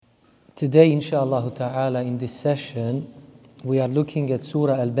Today, inshallah ta'ala, in this session, we are looking at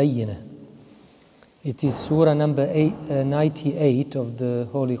Surah Al-Bayyinah. It is Surah number 98 of the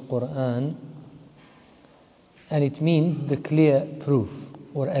Holy Quran, and it means the clear proof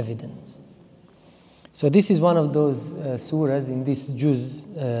or evidence. So this is one of those surahs in this juz,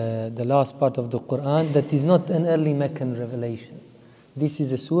 the last part of the Quran, that is not an early Meccan revelation. This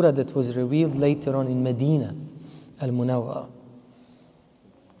is a surah that was revealed later on in Medina, Al-Munawwara.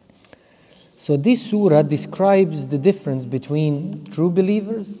 So this surah describes the difference between true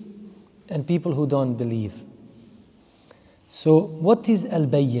believers and people who don't believe. So what is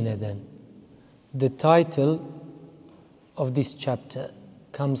Al-Bayyinah then? The title of this chapter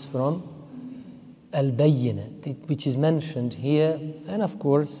comes from Al-Bayyinah, which is mentioned here, and of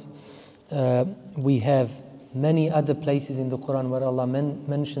course we have many other places in the Quran where Allah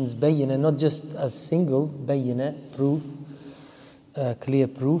mentions Bayyinah, not just as single Bayyinah, proof, clear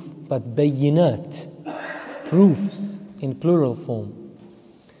proof, but Bayyinat, proofs in plural form.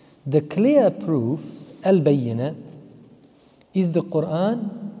 The clear proof, Al-Bayyinah, is the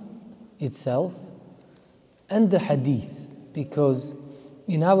Quran itself and the Hadith, because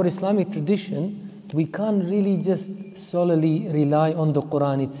in our Islamic tradition we can't really just solely rely on the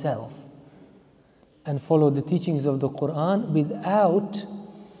Quran itself and follow the teachings of the Quran without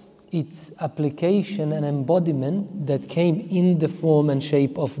its application and embodiment that came in the form and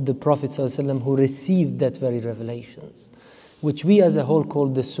shape of the Prophet ﷺ, who received that very revelations, which we as a whole call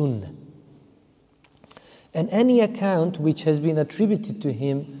the Sunnah. And any account which has been attributed to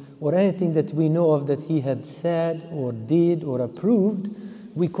him, or anything that we know of that he had said or did or approved,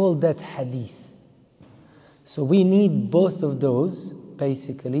 we call that Hadith. So we need both of those,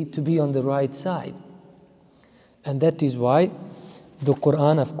 basically, to be on the right side. And that is why the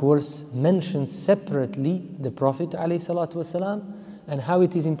Quran, of course, mentions separately the Prophet ﷺ and how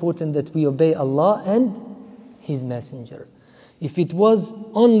it is important that we obey Allah and His Messenger. If it was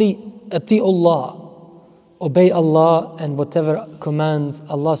only ati'ullah, obey Allah and whatever commands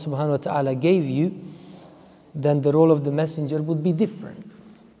Allah subhanahu wa ta'ala gave you, then the role of the Messenger would be different.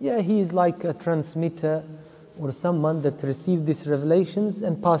 Yeah, he is like a transmitter or someone that received these revelations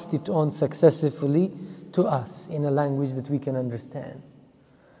and passed it on successfully to us in a language that we can understand.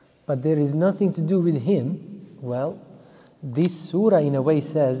 But there is nothing to do with him. Well, this surah in a way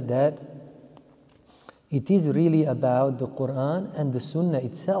says that it is really about the Quran and the Sunnah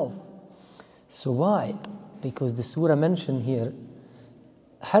itself. So why? Because the surah mentioned here,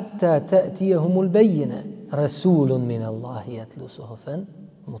 حَتَّى تَأْتِيَهُمُ الْبَيِّنَةِ رَسُولٌ مِّنَ اللَّهِ يَتْلُو صُحُفًا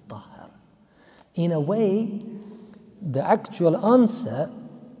مُطَهَّرًا. In a way, the actual answer,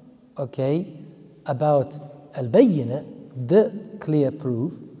 about Al-Bayyinah, the clear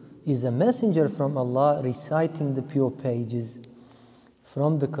proof, is a messenger from Allah reciting the pure pages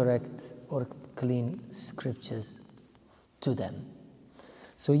from the correct or clean scriptures to them.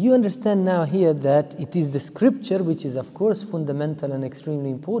 So you understand now here that it is the scripture which is of course fundamental and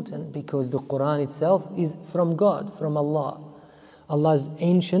extremely important, because the Quran itself is from God, from Allah, Allah's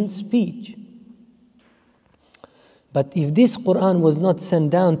ancient speech. But if this Quran was not sent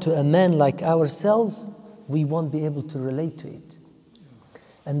down to a man like ourselves, we won't be able to relate to it.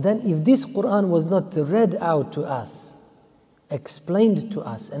 And then if this Quran was not read out to us, explained to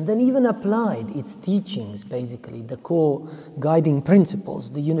us, and then even applied, its teachings, basically, the core guiding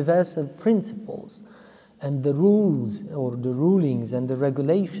principles, the universal principles, and the rules or the rulings and the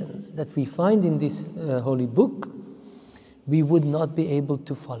regulations that we find in this holy book, we would not be able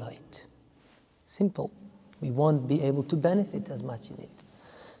to follow it. Simple. We won't be able to benefit as much in it.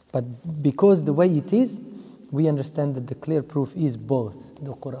 But because the way it is, we understand that the clear proof is both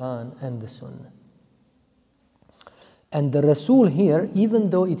the Quran and the Sunnah. And the Rasul here, even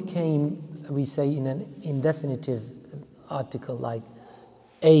though it came, we say in an indefinitive article like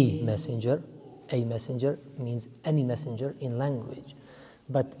a messenger means any messenger in language.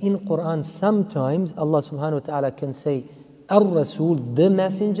 But in Quran, sometimes Allah subhanahu wa ta'ala can say Ar-Rasul, the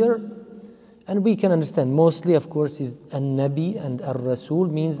messenger, and we can understand, mostly of course is An-Nabi, and Ar-Rasul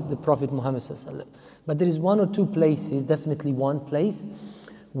means the Prophet Muhammad sallallahu alaihi wasallam. But there is one or two places, definitely one place,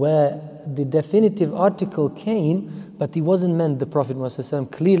 where the definitive article came, but he wasn't meant the Prophet Muhammad sallallahu alaihi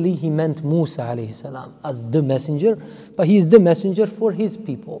wasallam. Clearly he meant Musa alayhi salam as the messenger, but he is the messenger for his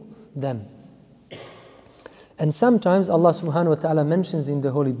people, them. And sometimes Allah subhanahu wa ta'ala mentions in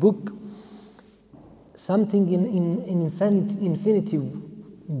the holy book something in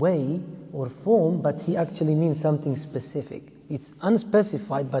infinitive way or form, but he actually means something specific. It's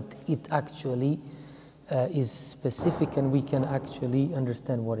unspecified, but it actually is specific, and we can actually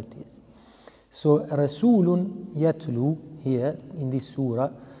understand what it is. So Rasulun Yatlu here in this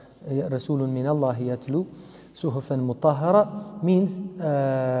surah رَسُولٌ مِّنَ اللَّهِ يَتْلُو صُحُفًا مُطَهَّرَةً means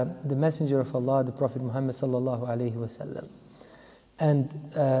the Messenger of Allah, the Prophet Muhammad sallallahu alayhi wa sallam. And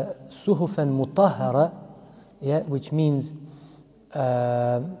صُحُفًا مُطَهَّرَةً, which means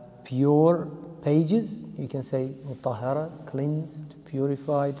pure pages. You can say mutahara, cleansed,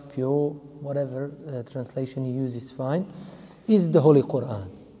 purified, pure, whatever translation you use is fine, is the Holy Quran.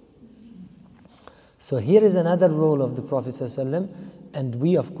 So here is another role of the Prophet ﷺ, and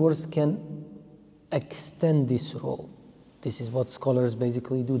we of course can extend this role. This is what scholars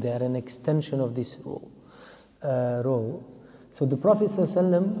basically do. They are an extension of this role. So the Prophet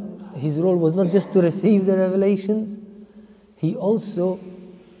ﷺ, his role was not just to receive the revelations, he also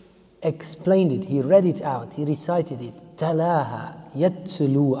explained it, he read it out, he recited it. Talaha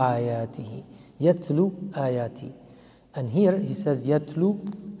yatlu ayatihi. Yatlu ayati. And here he says yatlu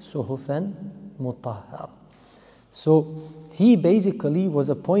suhufan mutahhar. So he basically was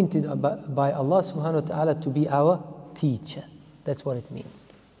appointed by Allah subhanahu wa ta'ala to be our teacher. That's what it means.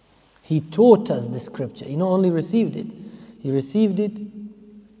 He taught us the scripture. He not only received it, he received it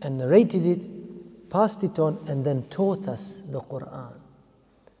and narrated it, passed it on, and then taught us the Quran.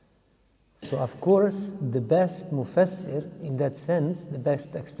 So of course, the best mufassir in that sense, the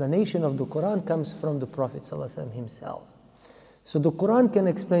best explanation of the Quran comes from the Prophet ﷺ himself. So the Quran can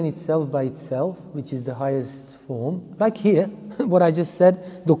explain itself by itself, which is the highest form. Like here, what I just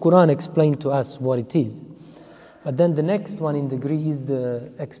said, the Quran explained to us what it is. But then the next one in degree is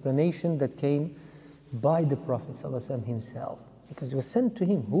the explanation that came by the Prophet ﷺ himself. Because it was sent to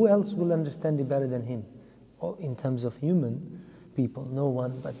him. Who else will understand it better than him? Or in terms of human people, no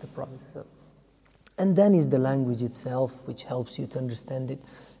one but the Prophet. And then is the language itself, which helps you to understand it,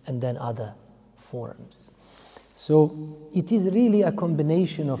 and then other forms. So it is really a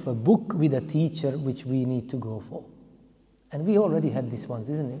combination of a book with a teacher which we need to go for. And we already had this once,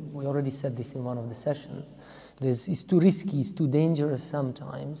 isn't it? We already said this in one of the sessions. It's too risky, it's too dangerous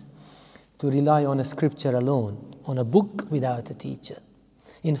sometimes to rely on a scripture alone, on a book without a teacher.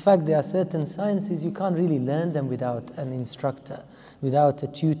 In fact, there are certain sciences you can't really learn them without an instructor, without a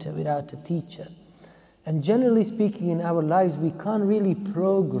tutor, without a teacher. And generally speaking, in our lives, we can't really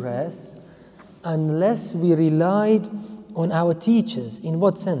progress unless we relied on our teachers. In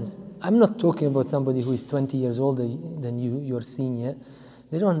what sense? I'm not talking about somebody who is 20 years older than you, your senior.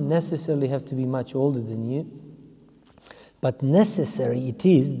 They don't necessarily have to be much older than you. But necessary it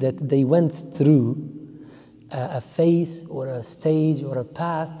is that they went through a phase or a stage or a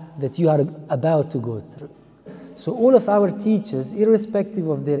path that you are about to go through. So all of our teachers, irrespective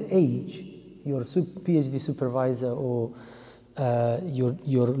of their age, your PhD supervisor or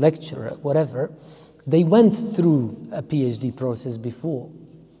your lecturer, whatever, they went through a PhD process before.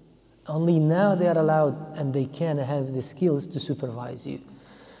 Only now they are allowed and they can have the skills to supervise you.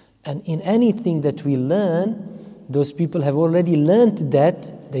 And in anything that we learn, those people have already learned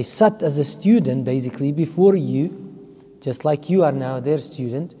that. They sat as a student basically before you, just like you are now their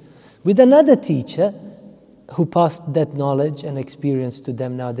student, with another teacher who passed that knowledge and experience to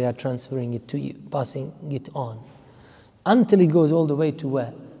them. Now they are transferring it to you, passing it on, until it goes all the way to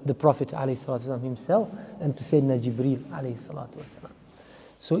where? The Prophet ﷺ himself and to Sayyidina Jibreel ﷺ.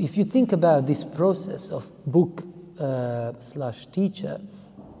 So if you think about this process of book / teacher,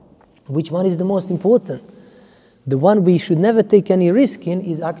 which one is the most important? The one we should never take any risk in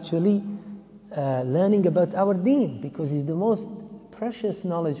is actually learning about our deen, because it's the most precious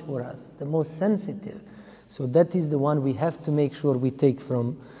knowledge for us, the most sensitive. So that is the one we have to make sure we take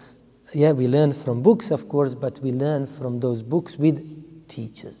from. Yeah, we learn from books, of course, but we learn from those books with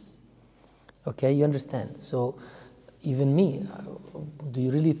teachers. Okay, you understand? So even me, do you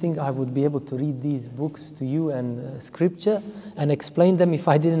really think I would be able to read these books to you and scripture and explain them if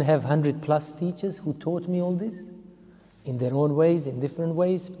I didn't have 100+ teachers who taught me all this? In their own ways, in different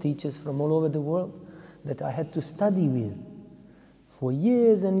ways, teachers from all over the world that I had to study with for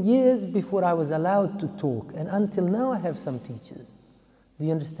years and years before I was allowed to talk. And until now I have some teachers. Do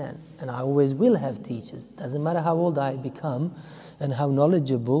you understand? And I always will have teachers. Doesn't matter how old I become and how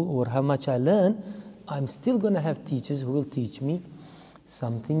knowledgeable or how much I learn, I'm still going to have teachers who will teach me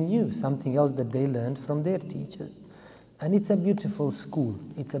something new, something else that they learned from their teachers. And it's a beautiful school.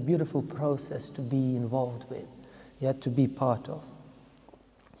 It's a beautiful process to be involved with. To be part of.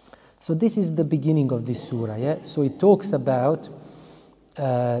 So this is the beginning of this surah. So it talks about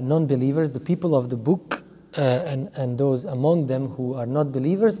non-believers, the people of the book, and those among them who are not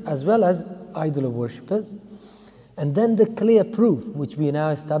believers, as well as idol worshippers. And then the clear proof, which we now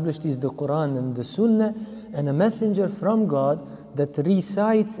established, is the Quran and the Sunnah, and a messenger from God that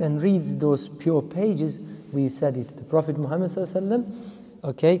recites and reads those pure pages. We said it's the Prophet Muhammad ﷺ,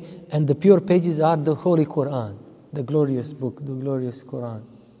 Okay? And the pure pages are the Holy Quran, the glorious book, the glorious Quran.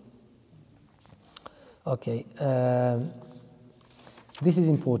 Okay. This is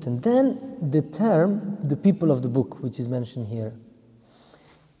important. Then the term, the people of the book, which is mentioned here.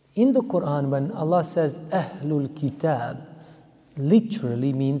 In the Quran, when Allah says Ahlul Kitab,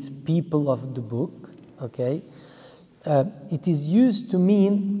 literally means people of the book, okay? It is used to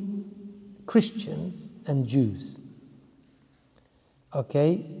mean Christians and Jews,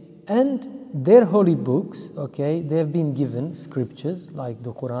 okay? And their holy books, okay, they have been given scriptures, like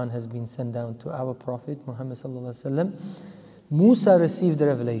the Quran has been sent down to our Prophet Muhammad sallallahu alaihi wasallam. Musa received the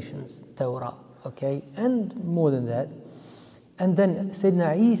revelations, Torah, okay, and more than that. And then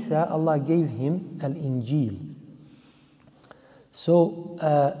Sayyidina Isa, Allah gave him Al-Injil. So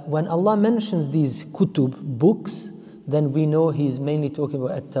when Allah mentions these kutub, books, then we know He's mainly talking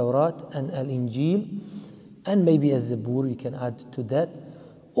about At-Tawrat and Al-Injil, and maybe Az-Zabur, you can add to that.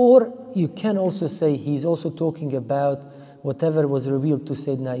 Or you can also say He's also talking about whatever was revealed to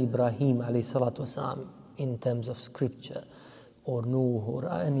Sayyidina Ibrahim alayhi salatu wasalam in terms of scripture, or Nuh, or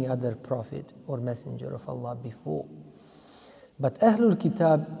any other prophet or messenger of Allah before. But Ahlul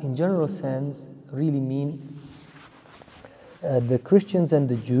Kitab, in general sense, really mean the Christians and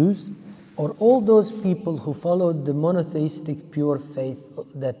the Jews, or all those people who followed the monotheistic pure faith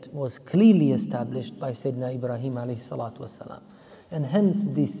that was clearly established by Sayyidina Ibrahim alayhi salatu wasalam. And hence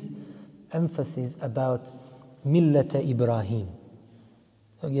this emphasis about Millata Ibrahim.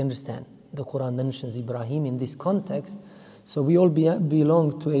 So you understand? The Quran mentions Ibrahim in this context. So we all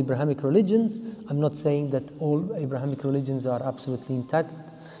belong to Abrahamic religions. I'm not saying that all Abrahamic religions are absolutely intact.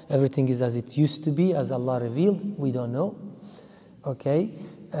 Everything is as it used to be, as Allah revealed. We don't know. Okay?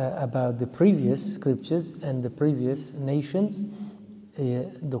 About the previous scriptures and the previous nations.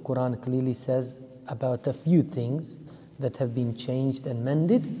 The Quran clearly says about a few things that have been changed and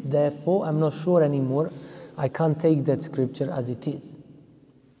mended. Therefore, I'm not sure anymore. I can't take that scripture as it is.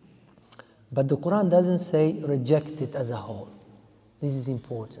 But the Quran doesn't say reject it as a whole. This is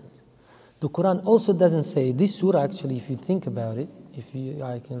important. The Quran also doesn't say, this surah actually, if you think about it,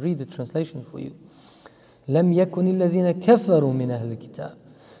 I can read the translation for you. لَمْ يَكُنِ الَّذِينَ كَفَرُوا مِنْ أَهْلِ الْكِتَابِ.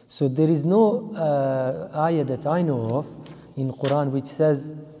 So there is no ayah that I know of in Quran which says,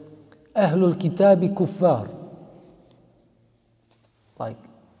 أَهْلُ الْكِتَابِ كُفَّارِ. Like,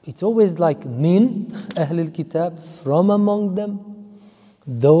 it's always like min, أهل الكتاب, from among them.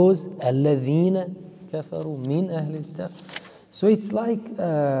 Those الذين كفروا من أهل الكتاب. So it's like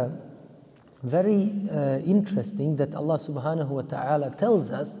very interesting that Allah subhanahu wa ta'ala tells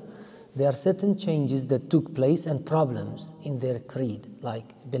us there are certain changes that took place and problems in their creed,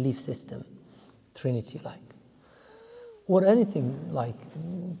 like belief system, Trinity like. Or anything like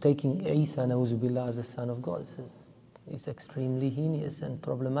taking Isa na'uzubillah as a son of God. It's extremely heinous and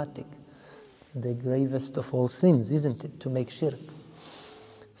problematic. The gravest of all sins, isn't it, to make shirk?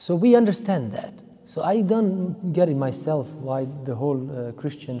 So we understand that. So I don't get it myself why the whole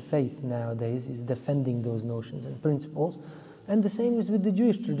Christian faith nowadays is defending those notions and principles. And the same is with the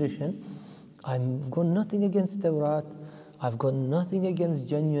Jewish tradition. I've got nothing against Tawrat. I've got nothing against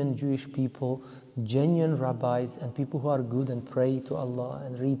genuine Jewish people, genuine rabbis, and people who are good and pray to Allah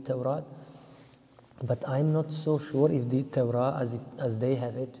and read Tawrat. But I'm not so sure if the Torah as they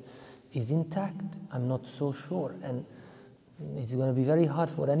have it is intact. I'm not so sure. And it's going to be very hard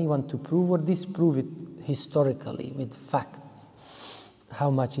for anyone to prove or disprove it historically with facts,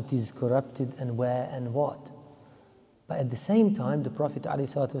 how much it is corrupted and where and what. But at the same time, the Prophet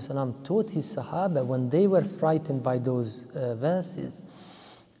ﷺ taught his Sahaba when they were frightened by those verses,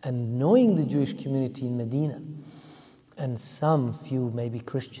 and knowing the Jewish community in Medina, and some few maybe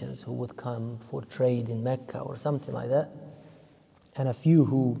Christians who would come for trade in Mecca or something like that, and a few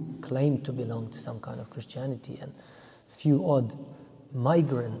who claimed to belong to some kind of Christianity, and few odd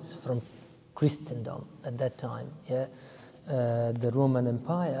migrants from Christendom at that time, the Roman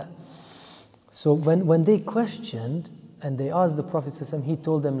Empire. So when they questioned and they asked the Prophet ﷺ, he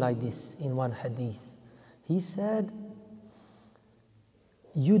told them like this in one hadith. He said,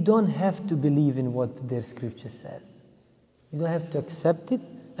 you don't have to believe in what their scripture says. You don't have to accept it.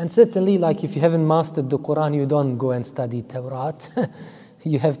 And certainly, like if you haven't mastered the Quran, you don't go and study Tawrat.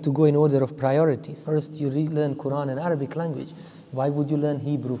 You have to go in order of priority. First, you learn Quran in Arabic language. Why would you learn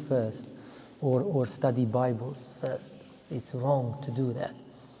Hebrew first or study Bibles first? It's wrong to do that.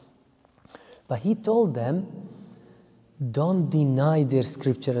 But he told them, don't deny their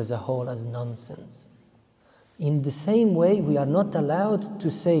scripture as a whole as nonsense. In the same way, we are not allowed to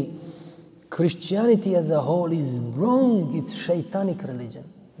say Christianity as a whole is wrong, it's shaitanic religion.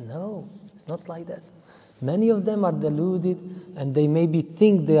 No, it's not like that. Many of them are deluded, and they maybe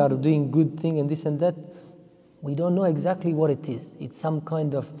think they are doing good thing and this and that. We don't know exactly what it is. It's some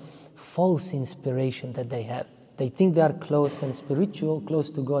kind of false inspiration that they have. They think they are close and spiritual, close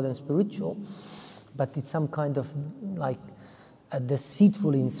to God and spiritual, but it's some kind of like a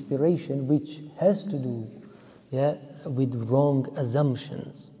deceitful inspiration which has to do with wrong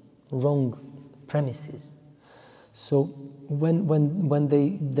assumptions, wrong premises. So when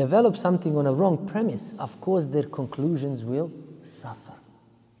they develop something on a wrong premise, of course their conclusions will suffer.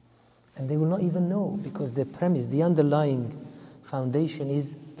 And they will not even know, because the premise, the underlying foundation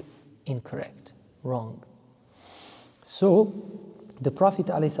is incorrect, wrong. So the Prophet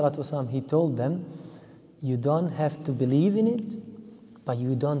ﷺ, he told them, you don't have to believe in it, but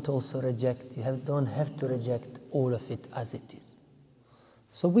you don't also reject, don't have to reject all of it as it is.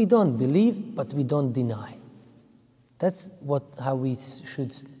 So we don't believe, but we don't deny. That's how we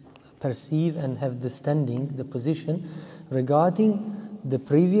should perceive and have the standing, the position regarding the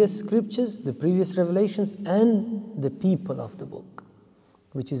previous scriptures, the previous revelations, and the people of the book,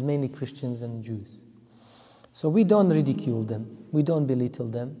 which is mainly Christians and Jews. So we don't ridicule them, we don't belittle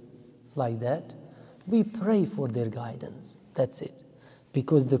them like that. We pray for their guidance, that's it.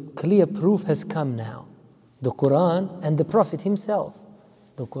 Because the clear proof has come now. The Quran and the Prophet himself,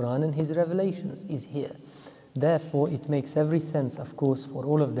 the Quran and his revelations is here. Therefore, it makes every sense, of course, for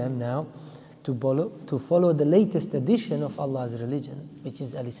all of them now to follow the latest edition of Allah's religion, which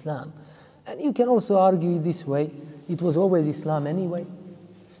is Al-Islam. And you can also argue this way, it was always Islam anyway.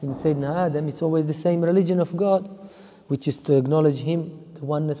 Since Sayyidina Adam, it's always the same religion of God, which is to acknowledge Him, the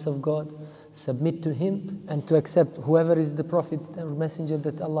oneness of God, submit to Him, and to accept whoever is the Prophet or Messenger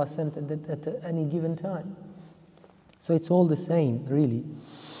that Allah sent at any given time. So it's all the same, really.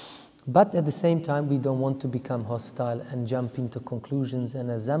 But at the same time, we don't want to become hostile and jump into conclusions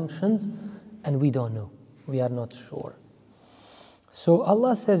and assumptions, and we don't know. We are not sure. So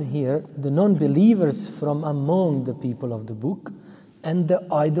Allah says here, the non-believers from among the people of the book and the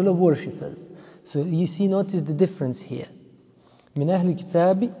idol worshippers. So you see, notice the difference here. Min ahli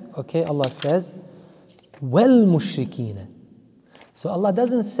kitabi, okay, Allah says, wal mushrikeen. So Allah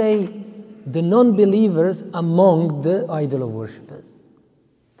doesn't say the non-believers among the idol worshippers.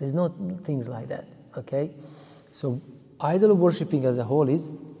 There's no things like that, okay? So idol worshipping as a whole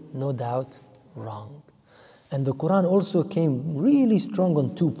is no doubt wrong. And the Quran also came really strong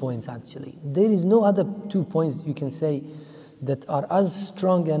on 2 points actually. There is no other 2 points you can say that are as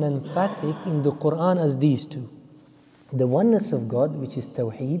strong and emphatic in the Quran as these two. The oneness of God, which is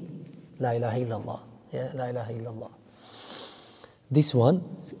Tawheed, La ilaha illallah. Yeah, La ilaha illallah. This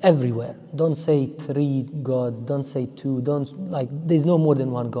one is everywhere. Don't say 3 gods, don't say 2, there's no more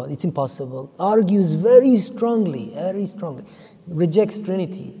than one God. It's impossible. Argues very strongly. Rejects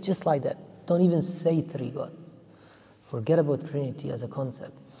Trinity, just like that. Don't even say 3 gods. Forget about Trinity as a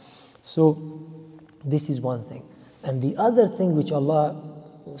concept. So, this is one thing. And the other thing which Allah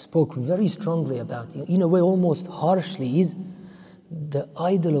spoke very strongly about, in a way almost harshly, is the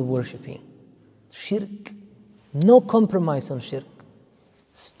idol of worshipping. Shirk. No compromise on shirk.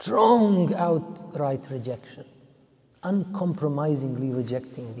 Strong outright rejection. Uncompromisingly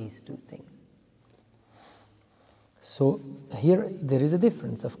rejecting these 2 things. So here there is a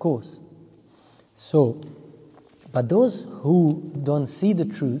difference, of course. So, but those who don't see the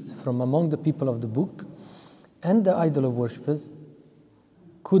truth from among the people of the book and the idol of worshippers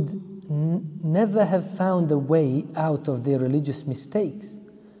could never have found a way out of their religious mistakes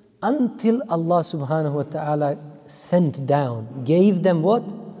until Allah subhanahu wa ta'ala sent down, gave them what?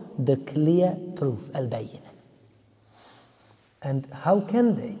 The clear proof, al-bayyinah. And how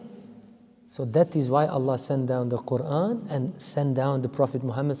can they? So that is why Allah sent down the Quran and sent down the Prophet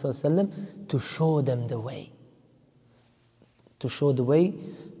Muhammad ﷺ to show them the way. To show the way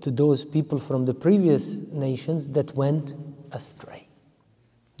to those people from the previous nations that went astray.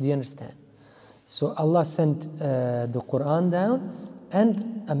 Do you understand? So Allah sent the Quran down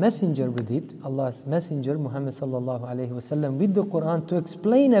and a messenger with it, Allah's messenger, Muhammad sallallahu alayhi wasallam, with the Quran to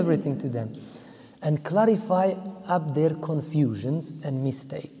explain everything to them and clarify up their confusions and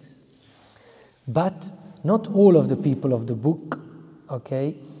mistakes. But not all of the people of the book,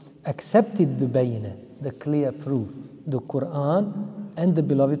 okay, accepted the bayinah, the clear proof, the Quran and the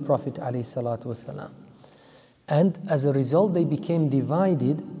beloved Prophet alayhi salatu wasalam. And as a result, they became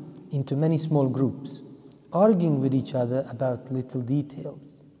divided into many small groups, arguing with each other about little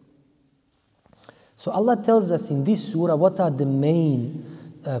details. So Allah tells us in this surah what are the main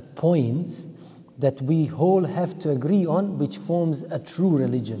points that we all have to agree on, which forms a true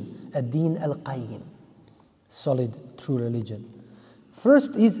religion, a deen al-qayyim, solid true religion.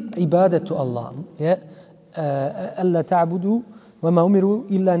 First is ibadah to Allah, ألا تعبدوا وما أمروا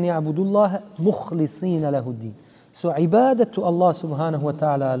إلا أن يعبدوا الله مخلصين له الدين. So ibadat to Allah subhanahu wa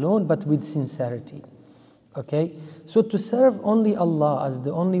ta'ala alone, but with sincerity. Okay? So to serve only Allah as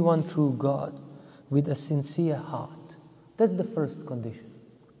the only one true God with a sincere heart. That's the first condition.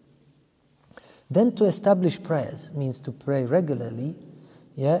 Then to establish prayers means to pray regularly,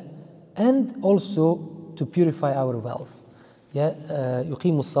 and also to purify our wealth.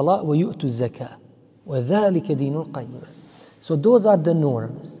 يقيم الصلاة ويؤتوا الزكاة وذلك دين القيمة. So those are the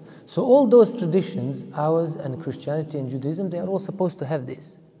norms. So all those traditions, ours and Christianity and Judaism, they are all supposed to have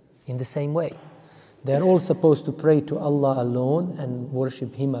this in the same way. They are all supposed to pray to Allah alone and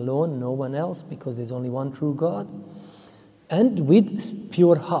worship Him alone, no one else, because there's only one true God. And with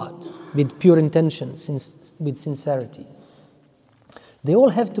pure heart, with pure intention, with sincerity. They all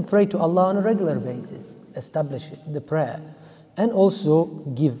have to pray to Allah on a regular basis, establish the prayer, and also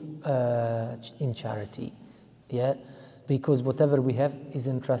give in charity. Because whatever we have is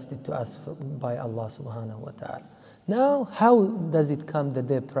entrusted to us by Allah subhanahu wa ta'ala. Now, how does it come that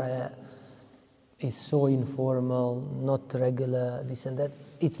their prayer is so informal, not regular, this and that?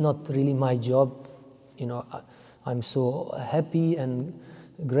 It's not really my job. I'm so happy and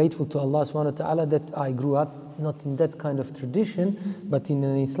grateful to Allah subhanahu wa ta'ala that I grew up not in that kind of tradition, but in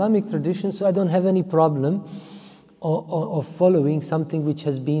an Islamic tradition, so I don't have any problem of following something which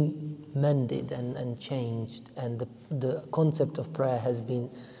has been mended and changed, and the concept of prayer has been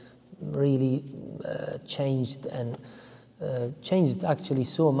really changed, and changed actually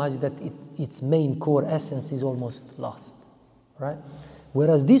so much that its main core essence is almost lost, right?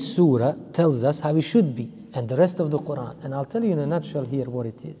 Whereas this surah tells us how it should be, and the rest of the Quran. And I'll tell you in a nutshell here what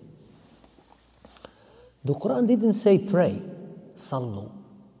it is. The Quran didn't say pray, sallu.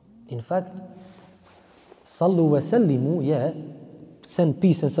 In fact, sallu wa sallimu, send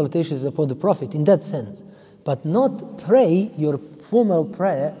peace and salutations upon the Prophet in that sense. But not pray your formal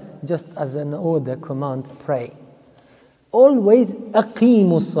prayer just as an order, command, pray. Always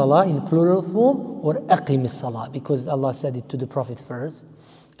aqimu salah in plural form, or aqim salah, because Allah said it to the Prophet first,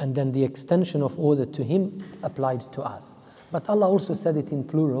 and then the extension of order to him applied to us. But Allah also said it in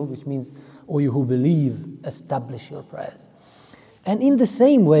plural, which means, O you who believe, establish your prayers. And in the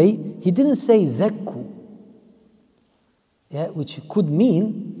same way, He didn't say zakku, which could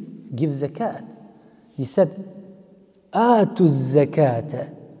mean give zakat. He said, atu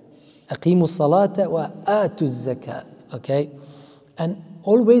zakata, aqimu salata wa atu zakat. Okay? And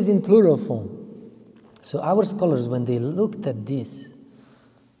always in plural form. So our scholars, when they looked at this,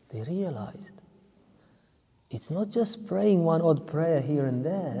 they realized it's not just praying one odd prayer here and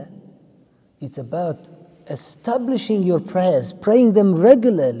there. It's about establishing your prayers, praying them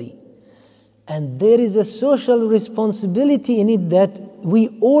regularly. And there is a social responsibility in it that we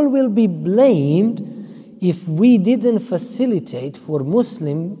all will be blamed if we didn't facilitate for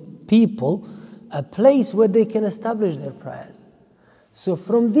Muslim people a place where they can establish their prayers. So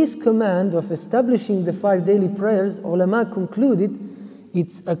from this command of establishing the 5 daily prayers, ulama concluded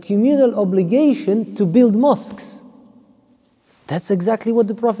it's a communal obligation to build mosques. That's exactly what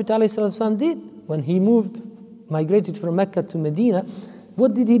the Prophet ﷺ did when he migrated from Mecca to Medina.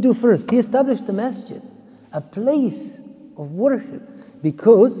 What did he do first? He established a masjid, a place of worship,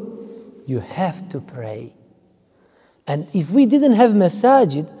 because you have to pray. And if we didn't have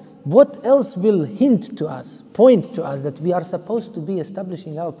masajid, what else will hint to us, point to us that we are supposed to be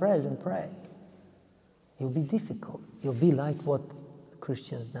establishing our prayers and pray? It will be difficult. It will be like what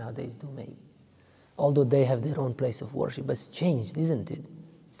Christians nowadays do, maybe. Although they have their own place of worship, but it's changed, isn't it?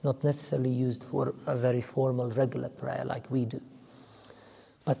 It's not necessarily used for a very formal, regular prayer like we do.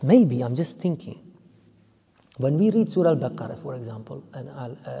 But maybe, I'm just thinking, when we read Surah Al-Baqarah, for example, and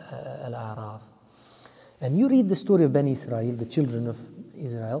Al-A'raf, and you read the story of Bani Israel, the children of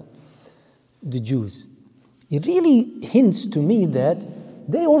Israel, the Jews, it really hints to me that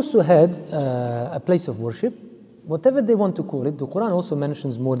they also had a place of worship, whatever they want to call it. The Quran also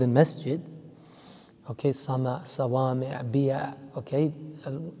mentions more than masjid, okay, sama, sawami', bi'a, okay,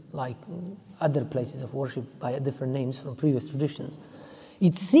 like other places of worship by different names from previous traditions.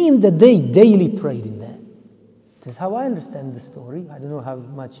 It seemed that they daily prayed in there. This is how I understand the story. I don't know how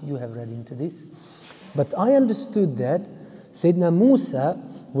much you have read into this. But I understood that Sayyidina Musa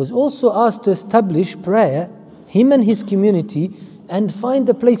was also asked to establish prayer, him and his community, and find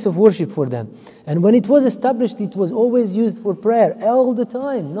a place of worship for them. And when it was established, it was always used for prayer all the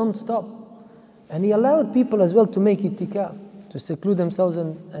time, non-stop. And he allowed people as well to make itikaf, to seclude themselves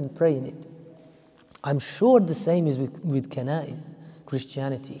and pray in it. I'm sure the same is with Kanais,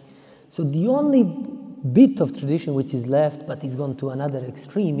 Christianity. So the only bit of tradition which is left, but is gone to another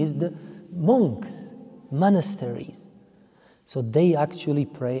extreme, is the monks. monasteries. So they actually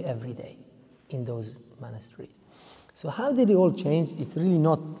pray every day in those monasteries. So how did it all change? It's really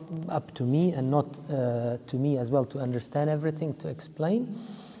not up to me, and not to me as well to understand everything, to explain.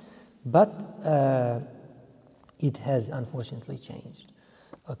 But it has unfortunately changed.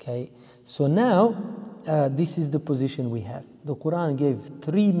 Okay, so now this is the position we have. The Quran gave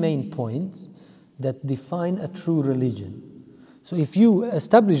 3 main points that define a true religion. So if you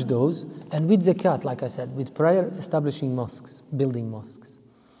establish those, and with zakat, like I said, with prayer, establishing mosques, building mosques,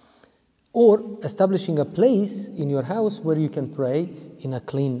 or establishing a place in your house where you can pray in a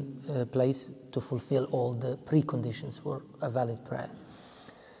clean place to fulfill all the preconditions for a valid prayer.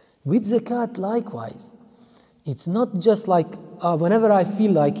 With zakat, likewise, it's not just like whenever I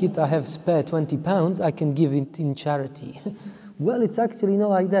feel like it, I have spare 20 pounds, I can give it in charity. Well, it's actually not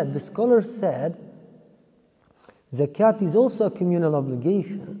like that. The scholar said zakat is also a communal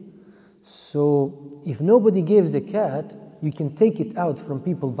obligation. So if nobody gave zakat, you can take it out from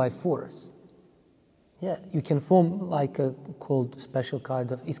people by force. Yeah, you can form like a special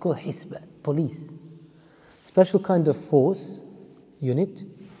kind of, it's called hisba, police. Special kind of force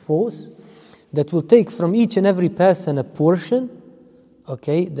that will take from each and every person a portion,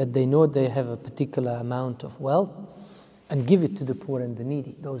 okay, that they know they have a particular amount of wealth, and give it to the poor and the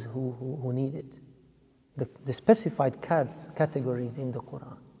needy, those who need it. The specified categories in the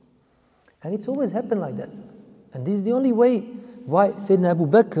Quran. And it's always happened like that. And this is the only way why Sayyidina Abu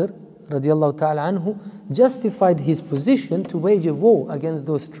Bakr radiallahu ta'ala anhu justified his position to wage a war against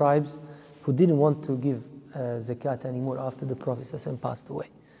those tribes who didn't want to give zakat anymore after the Prophet passed away.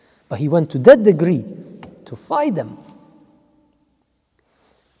 But he went to that degree to fight them.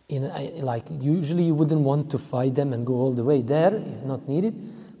 Like usually you wouldn't want to fight them and go all the way there if not needed,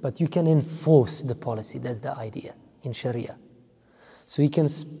 but you can enforce the policy. That's the idea in Sharia. So you can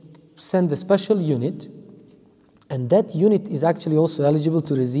send a special unit, and that unit is actually also eligible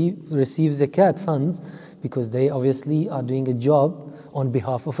to receive zakat funds because they obviously are doing a job on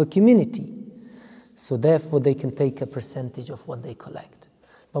behalf of a community. So therefore they can take a percentage of what they collect.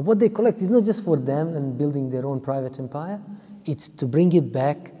 But what they collect is not just for them and building their own private empire, it's to bring it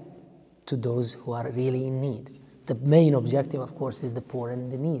back to those who are really in need. The main objective, of course, is the poor and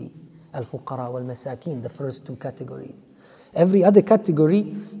the needy. Al-fuqara wal-masakin, the first 2 categories. Every other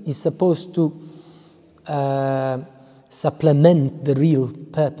category is supposed to supplement the real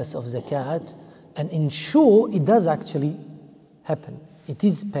purpose of zakat and ensure it does actually happen. It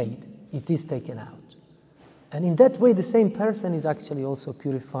is paid, it is taken out. And in that way, the same person is actually also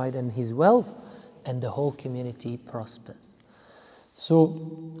purified and his wealth, and the whole community prospers.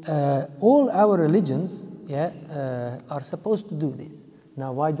 So all our religions are supposed to do this.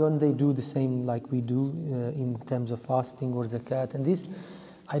 Now, why don't they do the same like we do in terms of fasting or zakat and this?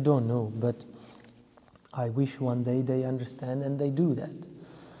 I don't know, but I wish one day they understand and they do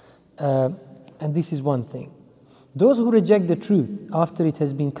that. And this is one thing. Those who reject the truth after it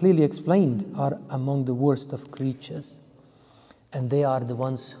has been clearly explained are among the worst of creatures, and they are the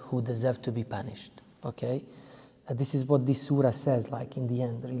ones who deserve to be punished. Okay? This is what this surah says, like in the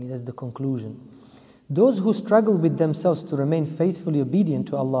end, really, that's the conclusion. Those who struggle with themselves to remain faithfully obedient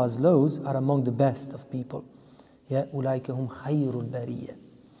to Allah's laws are among the best of people. Ya ulaika hum khayrul bariyah.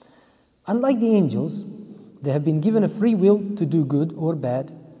 Unlike the angels, they have been given a free will to do good or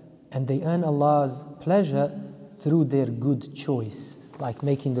bad, and they earn Allah's pleasure through their good choice, like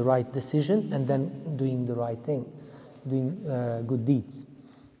making the right decision and then doing the right thing, doing good deeds.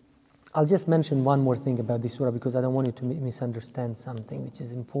 I'll just mention one more thing about this surah because I don't want you to misunderstand something which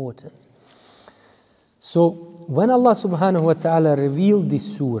is important. So when Allah subhanahu wa ta'ala revealed this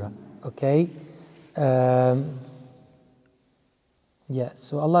surah, okay,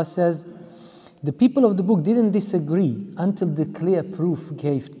 so Allah says, the people of the book didn't disagree until the clear proof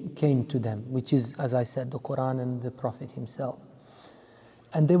came to them, which is, as I said, the Quran and the Prophet himself.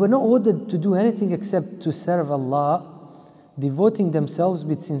 And they were not ordered to do anything except to serve Allah, devoting themselves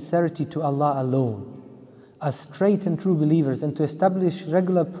with sincerity to Allah alone, as straight and true believers, and to establish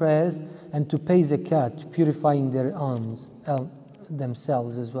regular prayers and to pay zakat, purifying their alms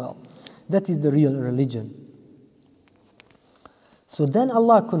themselves as well. That is the real religion. So then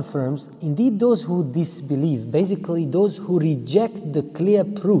Allah confirms, indeed those who disbelieve, basically those who reject the clear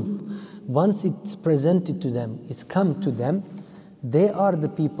proof, once it's presented to them, it's come to them, they are the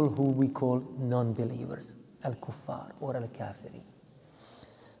people who we call non-believers, al-kuffar or al-kafiri.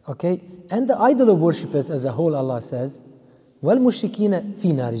 Okay, and the idol worshippers as a whole, Allah says, وَالْمُشْرِكِينَ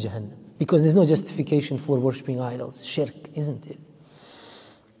فِي نَارِ جَهَنَّمَ, because there's no justification for worshipping idols, shirk, isn't it?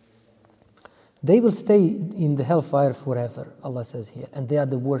 They will stay in the hellfire forever, Allah says here, and they are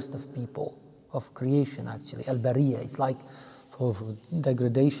the worst of people. of creation actually. Al-Bariya, it's like of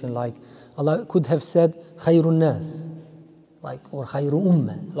degradation, like Allah could have said Khayrun Nas, like, or Khayru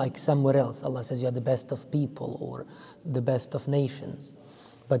Ummah, like somewhere else. Allah says you are the best of people or the best of nations.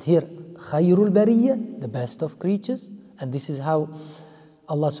 But here, Khayrul Bariya, the best of creatures, and this is how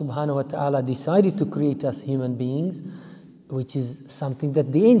Allah subhanahu wa ta'ala decided to create us human beings, which is something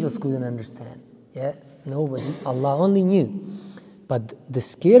that the angels couldn't understand. Yeah, nobody, Allah only knew. But the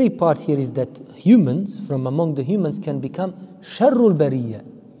scary part here is that humans, from among the humans, can become Sharrul Bariya.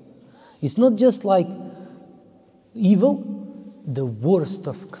 It's not just like evil, the worst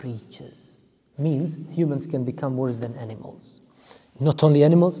of creatures. Means humans can become worse than animals. Not only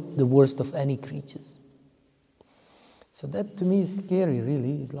animals, the worst of any creatures. So that to me is scary,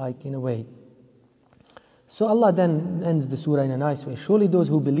 really. It's like, in a way. So Allah then ends the surah in a nice way. Surely those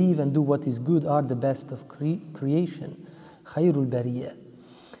who believe and do what is good are the best of creation. Khayrul Bariya.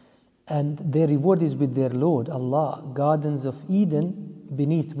 And their reward is with their Lord, Allah, gardens of Eden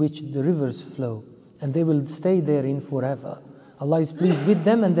beneath which the rivers flow. And they will stay therein forever. Allah is pleased with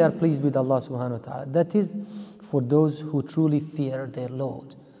them and they are pleased with Allah subhanahu wa ta'ala. That is for those who truly fear their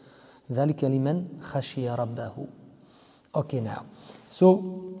Lord. ذَلِكَ لِمَنْ خَشِيَ رَبَّهُ. Okay, now.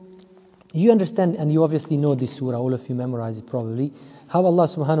 So, you understand, and you obviously know this surah, all of you memorize it probably, how Allah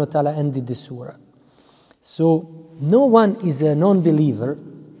subhanahu wa ta'ala ended this surah. So, no one is a non-believer,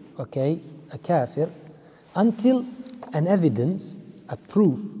 okay, a kafir, until an evidence, a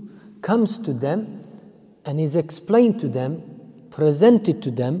proof, comes to them and is explained to them, presented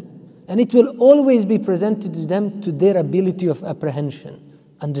to them, and it will always be presented to them to their ability of apprehension,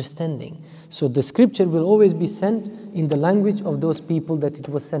 understanding. So the scripture will always be sent in the language of those people that it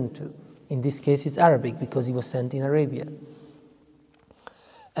was sent to. In this case, it's Arabic because it was sent in Arabia.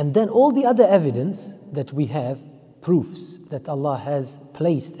 And then all the other evidence that we have, proofs that Allah has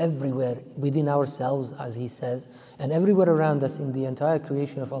placed everywhere within ourselves, as He says, and everywhere around us in the entire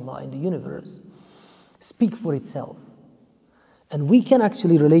creation of Allah, in the universe, speak for itself. And we can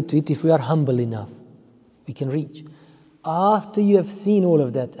actually relate to it if we are humble enough. We can reach. After you have seen all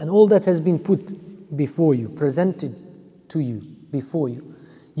of that, and all that has been put before you, presented to you, before you,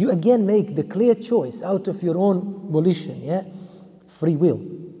 you again make the clear choice out of your own volition, yeah? Free will.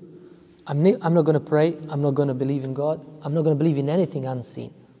 I'm not going to pray, I'm not going to believe in God, I'm not going to believe in anything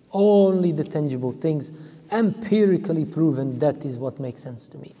unseen. Only the tangible things, empirically proven, that is what makes sense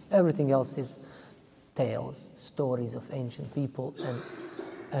to me. Everything else is tales, stories of ancient people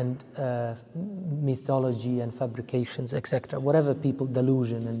and mythology and fabrications, etc. Whatever people,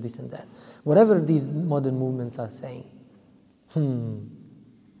 delusion and this and that. Whatever these modern movements are saying.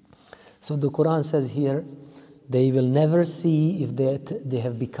 So the Quran says here, they will never see if they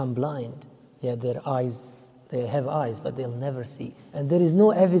have become blind. Yeah, their eyes, they have eyes, but they'll never see. And there is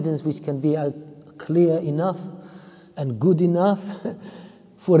no evidence which can be clear enough and good enough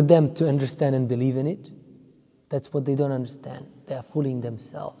for them to understand and believe in it. That's what they don't understand. They are fooling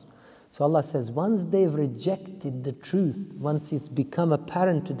themselves. So Allah says, once they've rejected the truth, once it's become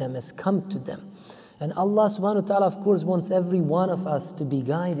apparent to them, has come to them, and Allah subhanahu wa ta'ala, of course, wants every one of us to be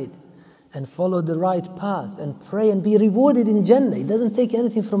guided and follow the right path and pray and be rewarded in Jannah. It doesn't take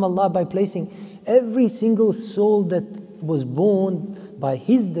anything from Allah by placing every single soul that was born by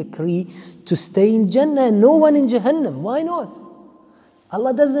His decree to stay in Jannah and no one in Jahannam. Why not?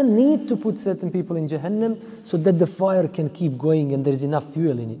 Allah doesn't need to put certain people in Jahannam so that the fire can keep going and there's enough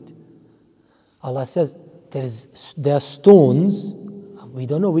fuel in it. Allah says there are stones, we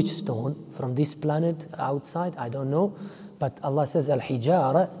don't know which stone, from this planet outside, I don't know, but Allah says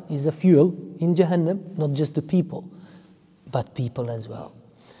al-hijara is a fuel in Jahannam, not just the people, but people as well.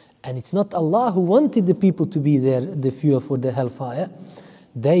 And it's not Allah who wanted the people to be there, the fuel for the hellfire.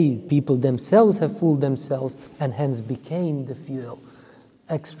 People themselves have fooled themselves and hence became the fuel,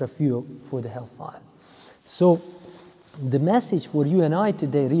 extra fuel for the hellfire. So the message for you and I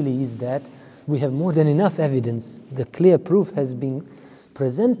today really is that we have more than enough evidence. The clear proof has been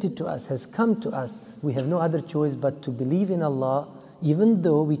presented to us, has come to us. We have no other choice but to believe in Allah even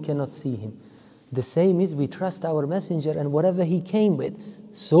though we cannot see Him. The same is we trust our messenger and whatever he came with.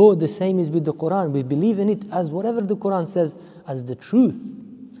 So the same is with the Quran. We believe in it as whatever the Quran says as the truth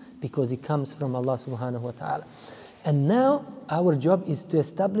because it comes from Allah subhanahu wa ta'ala. And now our job is to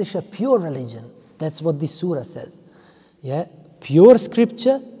establish a pure religion. That's what this surah says. Yeah, pure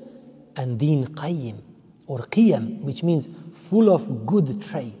scripture and deen qayyim or qiyam, which means full of good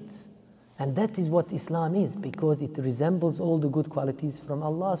traits. And that is what Islam is because it resembles all the good qualities from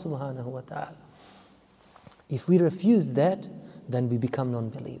Allah subhanahu wa ta'ala. If we refuse that, then we become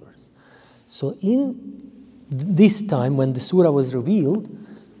non-believers. So in this time when the surah was revealed,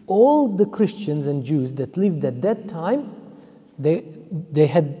 all the Christians and Jews that lived at that time,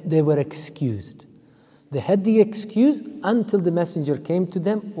 they were excused. They had the excuse until the messenger came to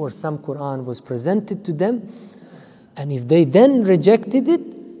them or some Quran was presented to them. And if they then rejected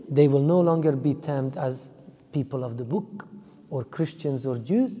it, they will no longer be termed as people of the book or Christians or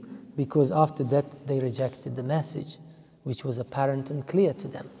Jews, because after that they rejected the message, which was apparent and clear to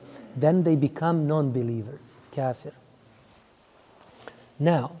them. Then they become non-believers, kafir.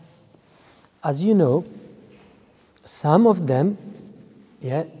 Now, as you know, some of them,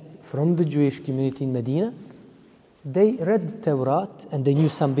 from the Jewish community in Medina, they read the Torah and they knew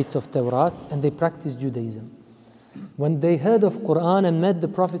some bits of Torah and they practiced Judaism. When they heard of Quran and met the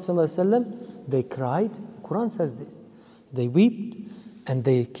Prophet ﷺ, they cried. Quran says this. They wept and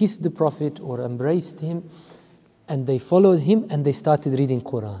they kissed the Prophet or embraced him and they followed him and they started reading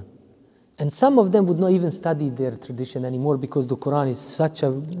Quran. And some of them would not even study their tradition anymore because the Quran is such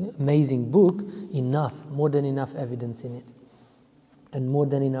an amazing book, more than enough evidence in it and more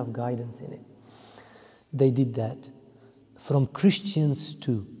than enough guidance in it. They did that. From Christians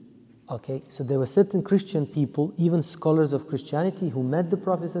too. Okay, so there were certain Christian people, even scholars of Christianity, who met the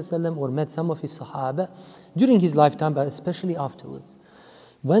Prophet ﷺ or met some of his Sahaba during his lifetime, but especially afterwards.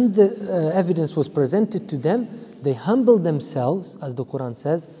 When the evidence was presented to them, they humbled themselves, as the Quran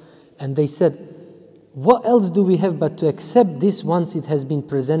says, and they said, what else do we have but to accept this once it has been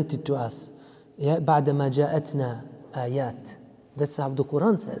presented to us? بَعْدَ مَا جَاءَتْنَا آيَاتٍ. That's how the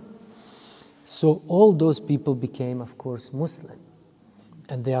Quran says. So all those people became, of course, Muslim.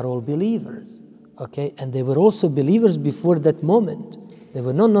 And they are all believers, okay? And they were also believers before that moment. They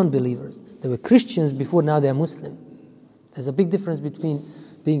were not non-believers. They were Christians before, now they are Muslim. There's a big difference between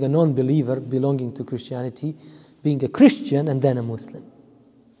being a non-believer belonging to Christianity, being a Christian and then a Muslim.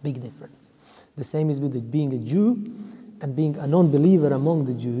 Big difference. The same is with it, being a Jew and being a non-believer among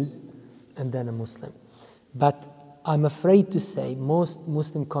the Jews and then a Muslim. But I'm afraid to say, most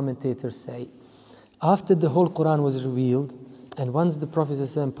Muslim commentators say, after the whole Quran was revealed, and once the Prophet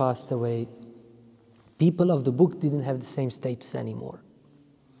ﷺ passed away, people of the book didn't have the same status anymore.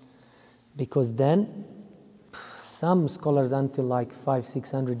 Because then, some scholars until like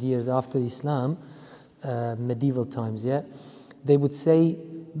 500-600 years after Islam, medieval times, they would say,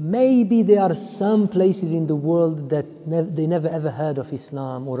 maybe there are some places in the world that they never ever heard of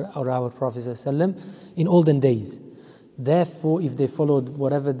Islam or our Prophet ﷺ in olden days. Therefore, if they followed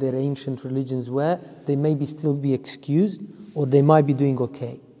whatever their ancient religions were, they maybe still be excused, or they might be doing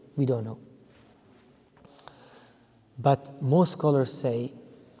okay. We don't know. But most scholars say,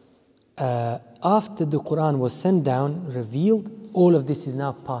 after the Quran was sent down, revealed, all of this is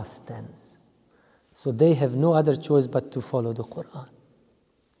now past tense. So they have no other choice but to follow the Quran,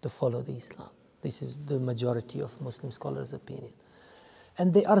 to follow the Islam. This is the majority of Muslim scholars' opinion.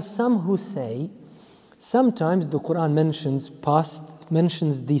 And there are some who say, sometimes the Quran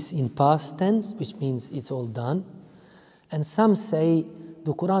mentions this in past tense, which means it's all done. And some say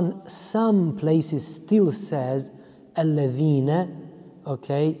the Quran, some places still says الَّذِينَ,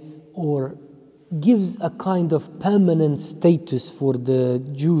 okay, or gives a kind of permanent status for the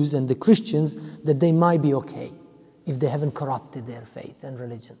Jews and the Christians that they might be okay if they haven't corrupted their faith and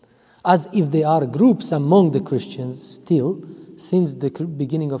religion. As if there are groups among the Christians still, since the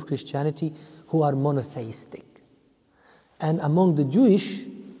beginning of Christianity, who are monotheistic. And among the Jewish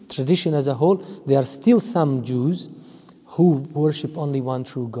tradition as a whole, there are still some Jews who worship only one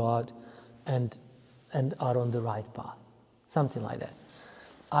true God and are on the right path. Something like that.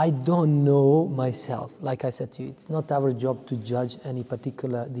 I don't know myself. Like I said to you, it's not our job to judge any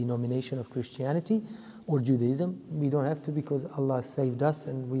particular denomination of Christianity or Judaism. We don't have to, because Allah saved us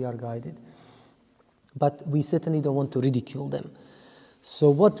and we are guided. But we certainly don't want to ridicule them. So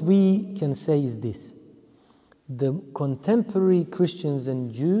what we can say is this. The contemporary Christians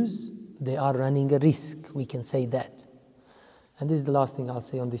and Jews, they are running a risk. We can say that. And this is the last thing I'll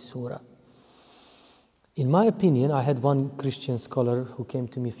say on this surah. In my opinion, I had one Christian scholar who came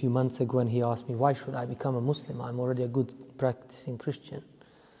to me a few months ago and he asked me, why should I become a Muslim? I'm already a good practicing Christian.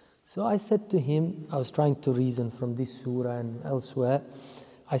 So I said to him, I was trying to reason from this surah and elsewhere.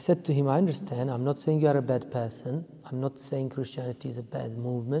 I said to him, I understand, I'm not saying you are a bad person. I'm not saying Christianity is a bad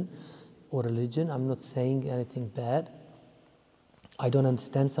movement or religion. I'm not saying anything bad. I don't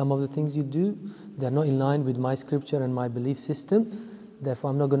understand some of the things you do. They're not in line with my scripture and my belief system.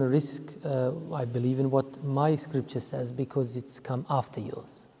 Therefore, I'm not going to risk, I believe in what my scripture says because it's come after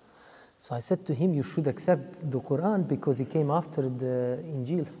yours. So I said to him, you should accept the Quran because it came after the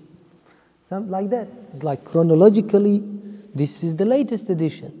Injil. Something like that. It's like chronologically, this is the latest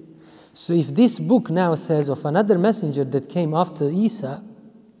edition. So if this book now says of another messenger that came after Isa,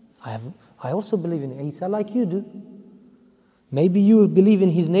 I also believe in Isa like you do. Maybe you believe in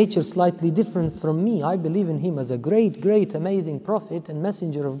his nature slightly different from me. I believe in him as a great, great, amazing prophet and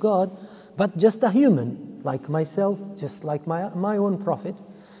messenger of God, but just a human, like myself, just like my own prophet.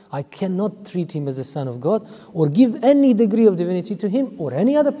 I cannot treat him as a son of God or give any degree of divinity to him or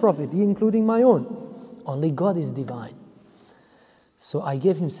any other prophet, including my own. Only God is divine. So I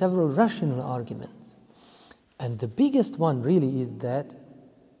gave him several rational arguments. And the biggest one really is that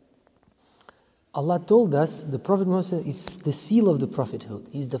Allah told us the Prophet Muhammad is the seal of the prophethood.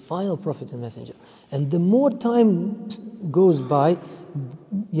 He's the final prophet and messenger. And the more time goes by,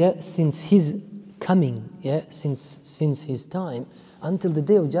 since his coming, since his time, until the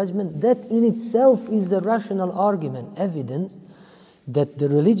day of judgment, that in itself is a rational argument, evidence that the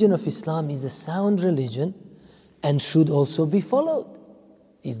religion of Islam is a sound religion and should also be followed.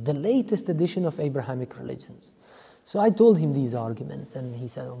 It's the latest edition of Abrahamic religions. So I told him these arguments, and he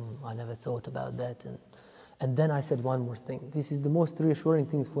said, I never thought about that. And then I said one more thing. This is the most reassuring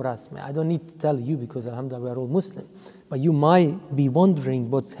things for us. I don't need to tell you because, alhamdulillah, we are all Muslim. But you might be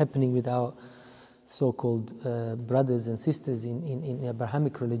wondering what's happening with our so-called brothers and sisters in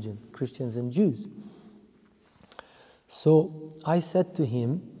Abrahamic religion, Christians and Jews. So I said to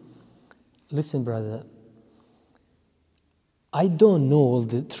him, listen, brother, I don't know all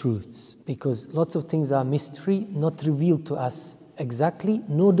the truths because lots of things are mystery, not revealed to us exactly,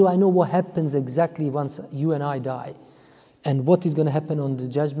 nor do I know what happens exactly once you and I die and what is going to happen on the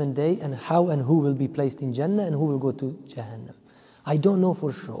judgment day and how and who will be placed in Jannah and who will go to Jahannam. I don't know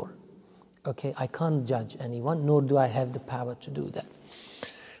for sure. Okay, I can't judge anyone, nor do I have the power to do that.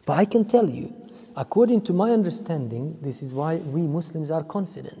 But I can tell you, according to my understanding, this is why we Muslims are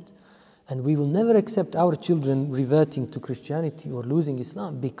confident. And we will never accept our children reverting to Christianity or losing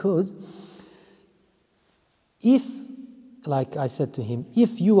Islam because if, like I said to him,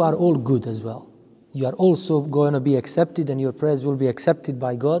 if you are all good as well, you are also going to be accepted and your prayers will be accepted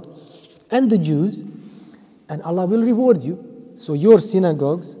by God and the Jews, and Allah will reward you. So your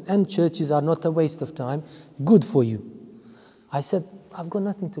synagogues and churches are not a waste of time, good for you. I said, I've got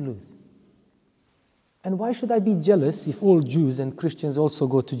nothing to lose. And why should I be jealous if all Jews and Christians also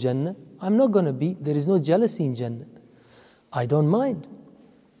go to Jannah? I'm not going to be. There is no jealousy in Jannah. I don't mind.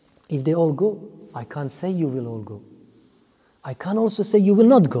 If they all go, I can't say you will all go. I can't also say you will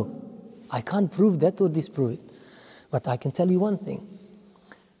not go. I can't prove that or disprove it. But I can tell you one thing.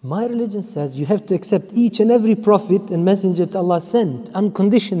 My religion says you have to accept each and every prophet and messenger that Allah sent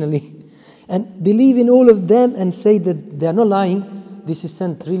unconditionally and believe in all of them and say that they are not lying. This is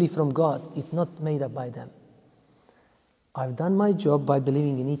sent really from God. It's not made up by them. I've done my job by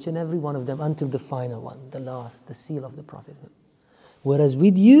believing in each and every one of them until the final one, the last, the seal of the prophethood. Whereas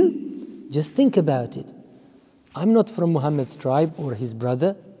with you, just think about it. I'm not from Muhammad's tribe or his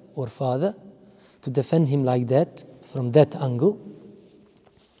brother or father to defend him like that, from that angle.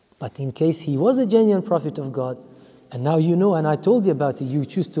 But in case he was a genuine prophet of God, and now you know, and I told you about it, you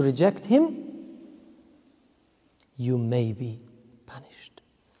choose to reject him, you may be punished.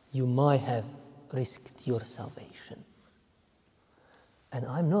 You might have risked your salvation. And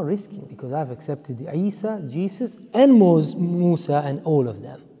I'm not risking because I've accepted Isa, Jesus, and Musa and all of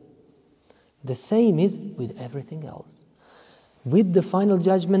them. The same is with everything else. With the final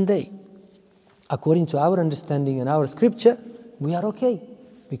judgment day, according to our understanding and our scripture, we are okay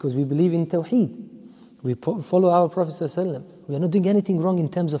because we believe in Tawheed. We follow our Prophet ﷺ. We are not doing anything wrong in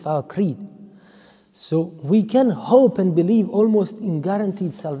terms of our creed. So we can hope and believe almost in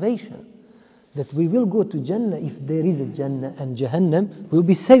guaranteed salvation, that we will go to Jannah if there is a Jannah, and Jahannam will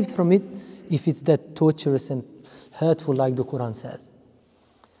be saved from it if it's that torturous and hurtful like the Quran says.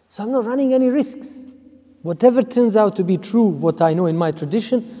 So I'm not running any risks. Whatever turns out to be true, what I know in my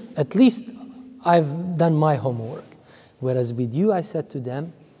tradition, at least I've done my homework. Whereas with you, I said to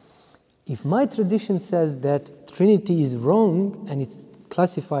them, if my tradition says that Trinity is wrong and it's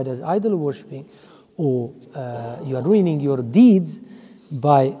classified as idol worshipping, or you are ruining your deeds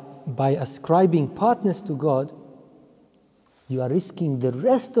by ascribing partners to God, you are risking the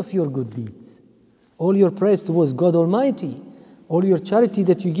rest of your good deeds. All your prayers towards God Almighty, all your charity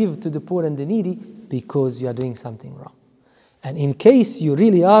that you give to the poor and the needy, because you are doing something wrong. And in case you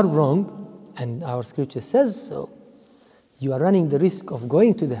really are wrong, and our scripture says so, you are running the risk of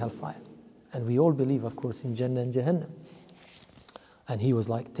going to the hellfire. And we all believe, of course, in Jannah and Jahannam. And he was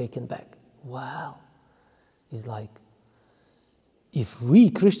like taken back. Wow. He's like, if we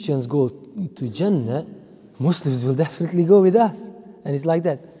Christians go to Jannah, Muslims will definitely go with us. And it's like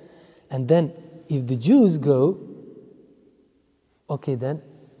that. And then if the Jews go, okay, then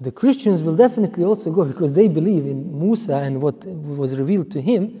the Christians will definitely also go because they believe in Musa and what was revealed to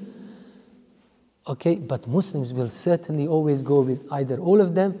him. Okay, but Muslims will certainly always go with either all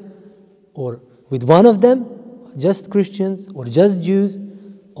of them or with one of them, just Christians or just Jews,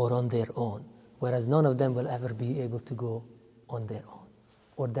 or on their own. Whereas none of them will ever be able to go on their own,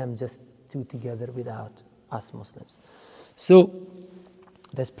 or them just two together without us Muslims. So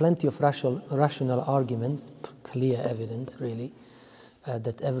there's plenty of rational arguments, clear evidence really,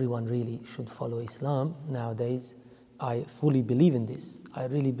 that everyone really should follow Islam nowadays. I fully believe in this. I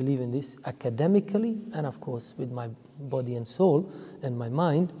really believe in this academically and of course with my body and soul and my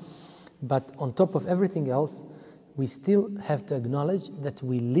mind. But on top of everything else, we still have to acknowledge that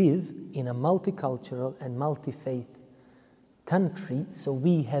we live in a multicultural and multi-faith country, so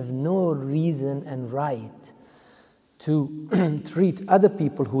we have no reason and right to treat other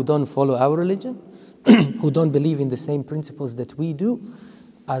people who don't follow our religion, who don't believe in the same principles that we do,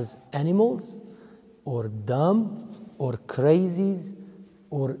 as animals or dumb or crazies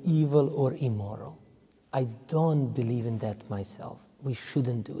or evil or immoral. I don't believe in that myself. We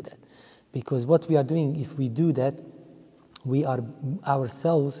shouldn't do that. Because what we are doing, if we do that, we are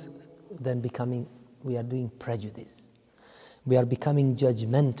ourselves then we are doing prejudice. We are becoming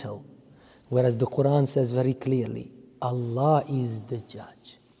judgmental. Whereas the Quran says very clearly, Allah is the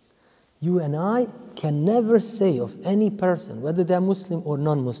judge. You and I can never say of any person, whether they are Muslim or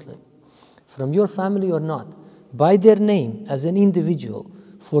non-Muslim, from your family or not, by their name as an individual,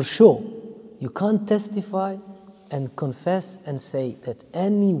 for sure, you can't testify and confess and say that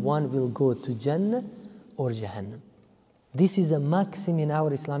anyone will go to Jannah or Jahannam. This is a maxim in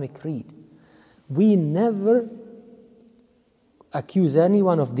our Islamic creed. We never accuse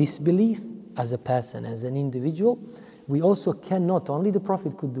anyone of disbelief as a person, as an individual. We also cannot, only the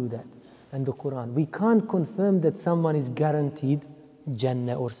Prophet could do that, and the Quran. We can't confirm that someone is guaranteed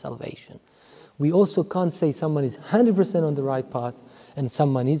Jannah or salvation. We also can't say someone is 100% on the right path and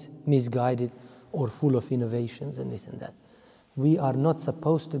someone is misguided or full of innovations and this and that. We are not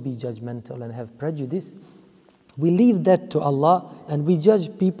supposed to be judgmental and have prejudice. We leave that to Allah and we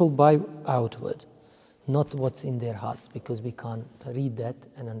judge people by outward, not what's in their hearts, because we can't read that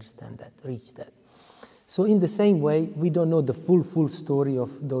and understand that, reach that. So in the same way, we don't know the full story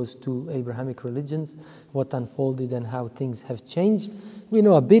of those two Abrahamic religions, what unfolded and how things have changed. We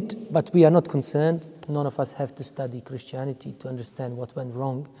know a bit, but we are not concerned. None of us have to study Christianity to understand what went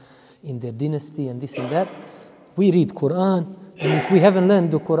wrong in their dynasty and this and that. We read Quran, and if we haven't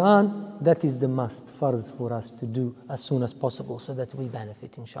learned the Quran, that is the must, farz for us to do as soon as possible so that we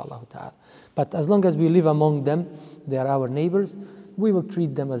benefit, inshallah ta'ala. But as long as we live among them, they are our neighbors, we will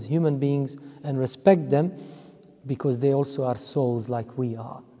treat them as human beings and respect them because they also are souls like we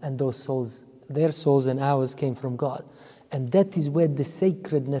are. And those souls, their souls and ours came from God. And that is where the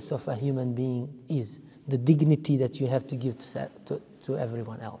sacredness of a human being is, the dignity that you have to give to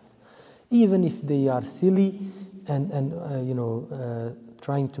everyone else. Even if they are silly and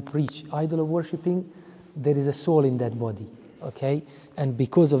trying to preach idol worshipping, there is a soul in that body, okay? And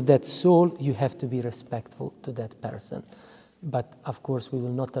because of that soul, you have to be respectful to that person. But of course, we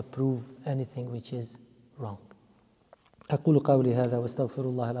will not approve anything which is wrong. أقول قولي هذا واستغفر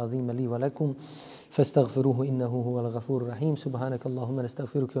الله العظيم لي ولكم فاستغفروه إنه هو الغفور الرحيم. سبحانك اللهم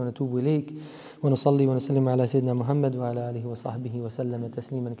نستغفرك ونتوب إليك ونصلي ونسلم على سيدنا محمد وعلى آله وصحبه وسلم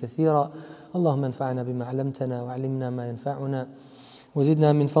تسليما كثيرا. اللهم انفعنا بما علمتنا وعلمنا ما ينفعنا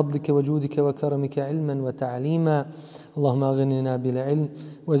وزدنا من فضلك وجودك وكرمك علما وتعليما. اللهم أغننا بالعلم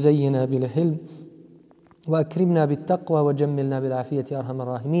وزينا بالحلم وأكرمنا بالتقوى وجملنا بالعافية يا أرحم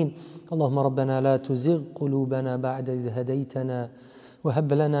الراحمين. اللهم ربنا لا تزغ قلوبنا بعد إذ هديتنا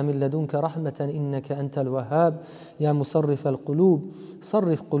وهب لنا من لدنك رحمة إنك أنت الوهاب. يا مصرف القلوب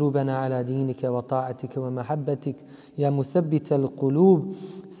صرف قلوبنا على دينك وطاعتك ومحبتك. يا مثبت القلوب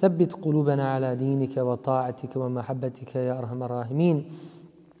ثبت قلوبنا على دينك وطاعتك ومحبتك يا أرحم الراحمين.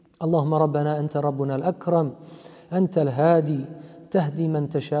 اللهم ربنا أنت ربنا الأكرم، أنت الهادي تهدي من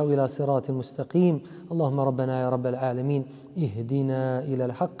تشاء إلى صراط مستقيم. اللهم ربنا يا رب العالمين اهدنا إلى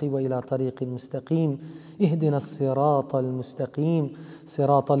الحق وإلى طريق المستقيم. اهدنا الصراط المستقيم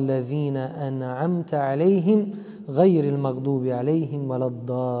صراط الذين أنعمت عليهم غير المغضوب عليهم ولا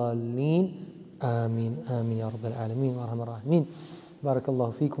الضالين. آمين آمين يا رب العالمين وأرحم الراحمين. بارك الله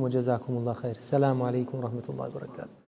فيكم وجزاكم الله خير. السلام عليكم ورحمة الله وبركاته.